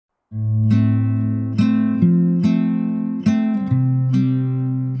This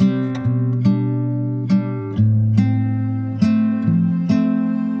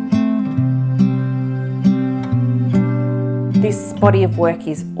body of work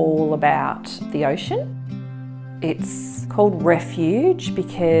is all about the ocean. It's called Refuge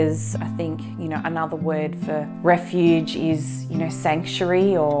because I think, another word for refuge is,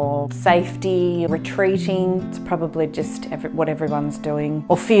 sanctuary or safety, retreating. It's probably just what everyone's doing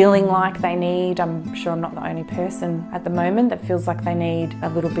or feeling like they need. I'm sure I'm not the only person at the moment that feels like they need a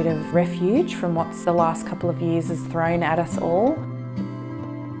little bit of refuge from what the last couple of years has thrown at us all.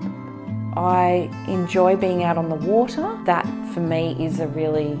 I enjoy being out on the water. That for me is a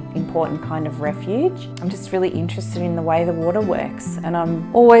really important kind of refuge. I'm just really interested in the way the water works, and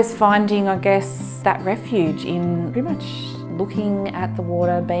I'm always finding, I guess, that refuge in pretty much looking at the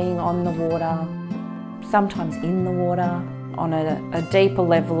water, being on the water, sometimes in the water. On a deeper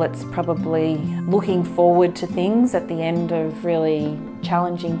level, it's probably looking forward to things at the end of really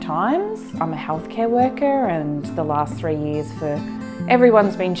challenging times. I'm a healthcare worker, and the last 3 years for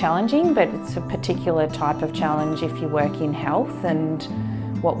everyone's been challenging, but it's a particular type of challenge if you work in health and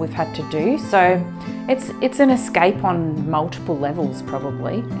what we've had to do. So it's an escape on multiple levels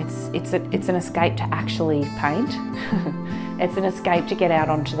probably. It's an escape to actually paint. It's an escape to get out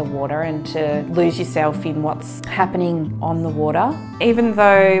onto the water and to lose yourself in what's happening on the water. Even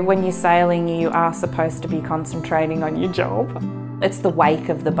though when you're sailing you are supposed to be concentrating on your job. It's the wake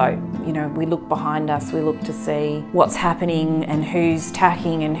of the boat. We look behind us, we look to see what's happening and who's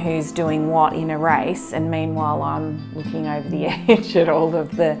tacking and who's doing what in a race, and meanwhile I'm looking over the edge at all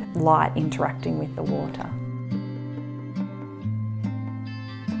of the light interacting with the water.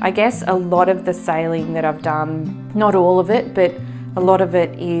 I guess a lot of the sailing that I've done, not all of it, but a lot of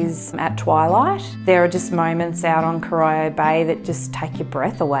it is at twilight. There are just moments out on Corio Bay that just take your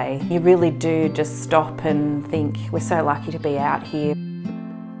breath away. You really do just stop and think, we're so lucky to be out here.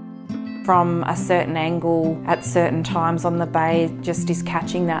 From a certain angle at certain times on the bay just is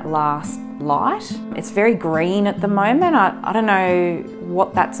catching that last light. It's very green at the moment. I don't know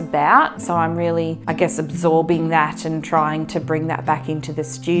what that's about, so I'm really, I guess, absorbing that and trying to bring that back into the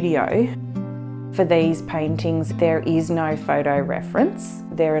studio. For these paintings, there is no photo reference.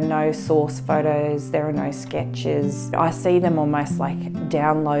 There are no source photos, there are no sketches. I see them almost like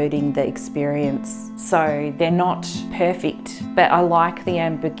downloading the experience. So they're not perfect, but I like the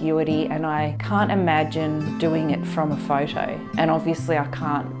ambiguity and I can't imagine doing it from a photo. And obviously I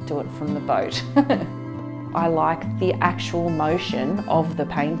can't do it from the boat. I like the actual motion of the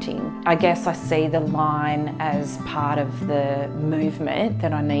painting. I guess I see the line as part of the movement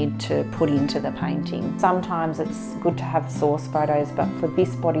that I need to put into the painting. Sometimes it's good to have source photos, but for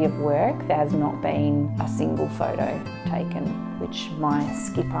this body of work, there has not been a single photo taken, which my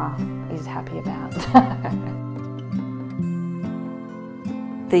skipper is happy about.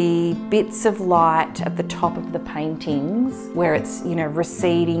 The bits of light at the top of the paintings where it's,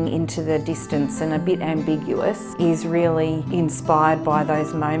 receding into the distance and a bit ambiguous is really inspired by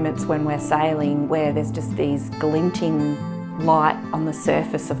those moments when we're sailing where there's just these glinting light on the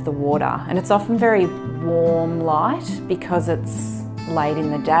surface of the water. And it's often very warm light because it's late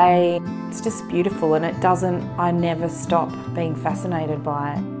in the day. It's just beautiful, and I never stop being fascinated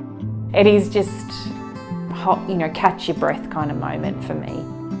by it. It is just hot, catch your breath kind of moment for me.